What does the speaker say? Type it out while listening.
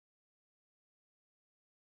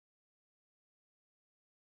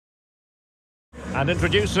And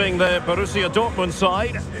introducing the Borussia Dortmund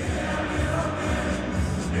side.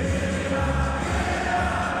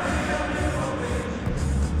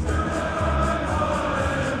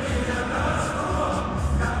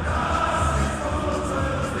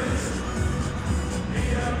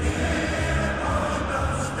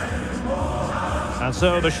 And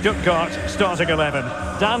so the Stuttgart starting 11.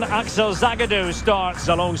 Dan Axel Zagadou starts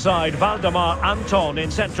alongside Valdemar Anton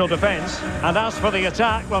in central defence. And as for the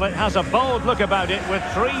attack, well, it has a bold look about it with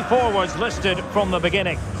 3 forwards listed from the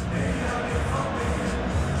beginning.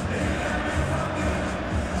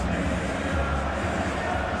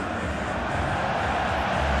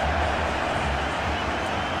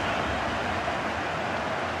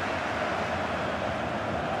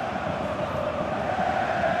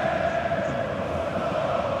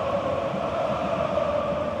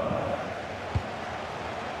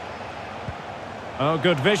 Oh,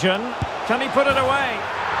 good vision. Can he put it away?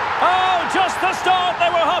 Oh, just the start they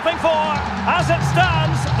were hoping for. As it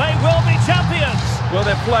stands, they will be champions. Well,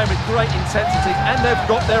 they're playing with great intensity and they've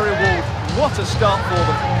got their reward. What a start for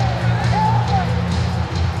them.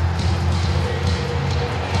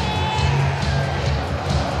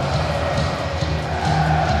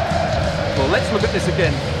 Well, let's look at this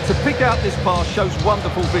again. To pick out this pass shows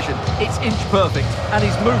wonderful vision. It's inch perfect, and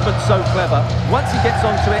his movement's so clever. Once he gets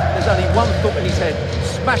onto it, there's only one thought in his head.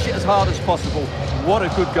 Smash it as hard as possible. What a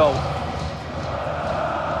good goal.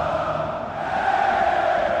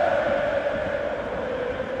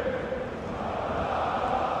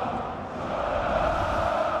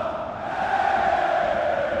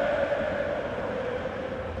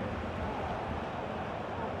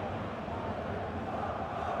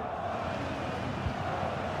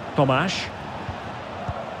 Tomasz.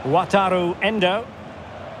 Wataru Endo.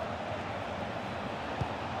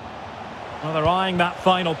 Well, they're eyeing that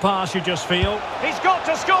final pass, you just feel. He's got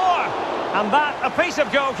to score! And that, a piece of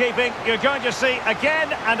goalkeeping you're going to see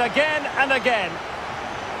again and again and again.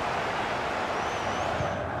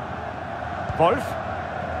 Wolf.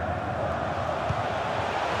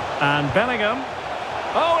 And Bellingham.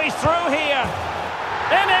 Oh, he's through here.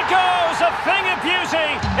 In it goes, a thing of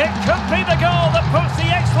beauty. It could be the goal that puts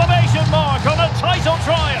the exclamation mark on a title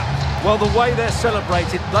triumph. Well, the way they're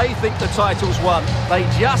celebrated, they think the title's won. They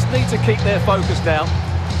just need to keep their focus now.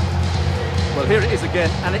 Well, here it is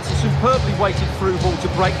again, and it's a superbly weighted through ball to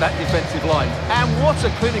break that defensive line. And what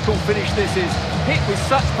a clinical finish this is. Hit with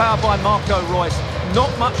such power by Marco Reus.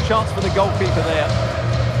 Not much chance for the goalkeeper there.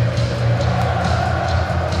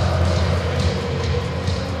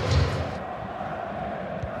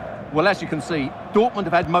 Well, as you can see, Dortmund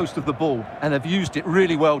have had most of the ball and have used it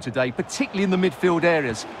really well today, particularly in the midfield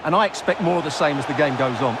areas. And I expect more of the same as the game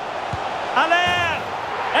goes on. And there!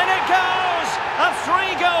 In it goes! A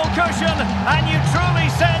 3-goal cushion! And you truly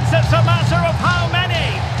sense it's a matter of how many!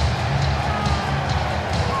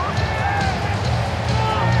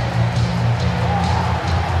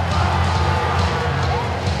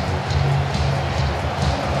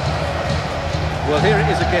 Well, here it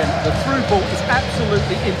is again. The through ball is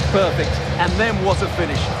absolutely imperfect. And then what a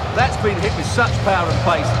finish. That's been hit with such power and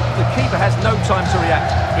pace. The keeper has no time to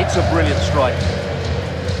react. It's a brilliant strike.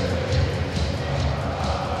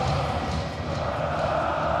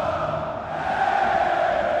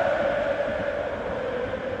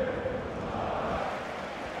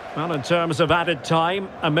 Well, in terms of added time,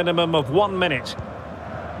 a minimum of 1 minute.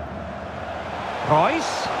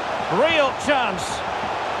 Reus. Real chance.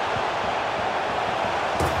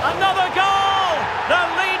 Another goal! The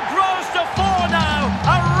lead grows to 4 now.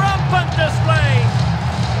 A rampant display.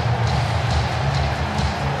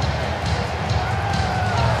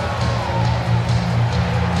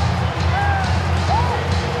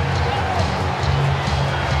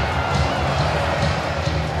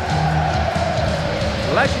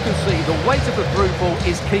 Well, as you can see, the weight of the through ball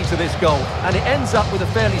is key to this goal. And it ends up with a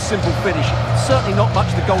fairly simple finish. Certainly not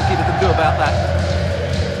much the goalkeeper can do about that.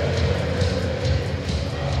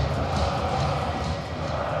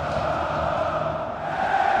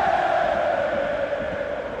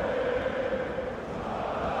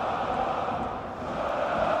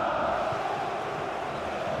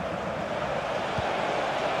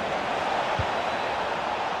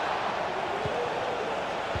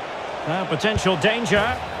 Now potential danger.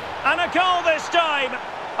 And a goal this time.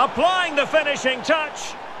 Applying the finishing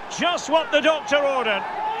touch. Just what the doctor ordered.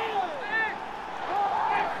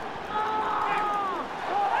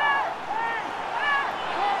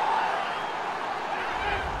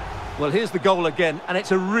 Well, here's the goal again, and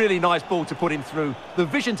it's a really nice ball to put him through. The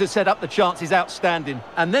vision to set up the chance is outstanding.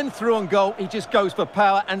 And then through on goal, he just goes for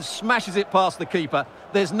power and smashes it past the keeper.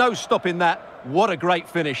 There's no stopping that. What a great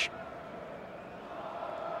finish.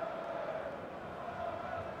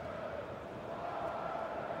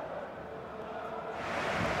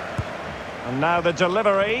 Now the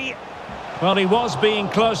delivery. Well, he was being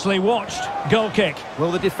closely watched. Goal kick.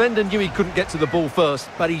 Well, the defender knew he couldn't get to the ball first,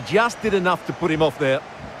 but he just did enough to put him off there.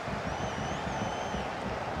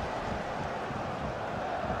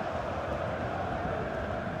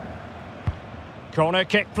 Corner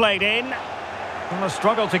kick played in. And a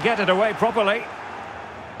struggle to get it away properly.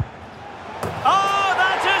 Oh,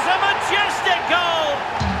 that is a majestic goal!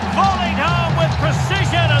 Volleyed home with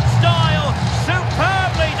precision and style.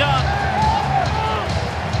 Superbly done.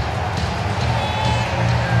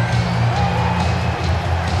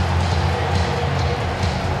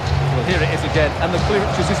 Well, here it is again, and the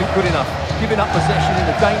clearance just isn't good enough. Giving up possession in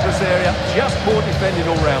a dangerous area, just poor defending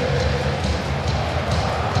all round.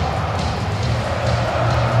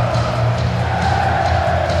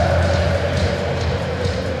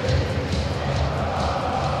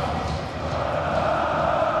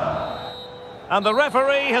 And the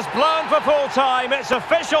referee has blown for full time. It's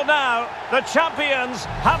official now. The champions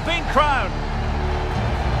have been crowned.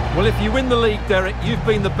 Well, if you win the league, Derek, you've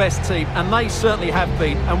been the best team, and they certainly have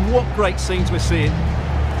been. And what great scenes we're seeing.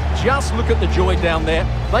 Just look at the joy down there.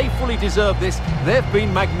 They fully deserve this. They've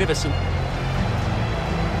been magnificent.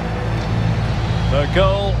 The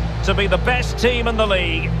goal to be the best team in the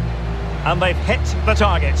league. And they've hit the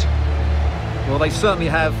target. Well, they certainly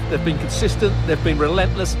have. They've been consistent, they've been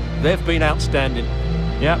relentless, they've been outstanding.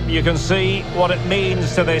 Yeah, you can see what it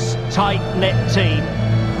means to this tight-knit team.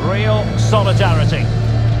 Real solidarity.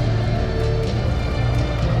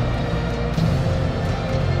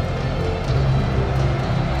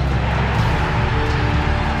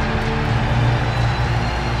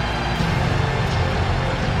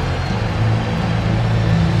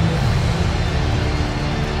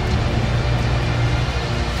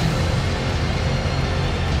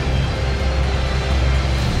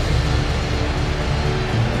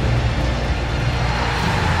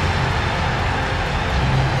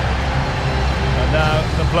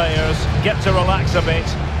 The players get to relax a bit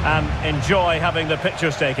and enjoy having the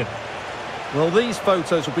pictures taken. Well, these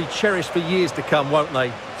photos will be cherished for years to come, won't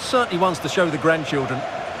they? Certainly ones to show the grandchildren.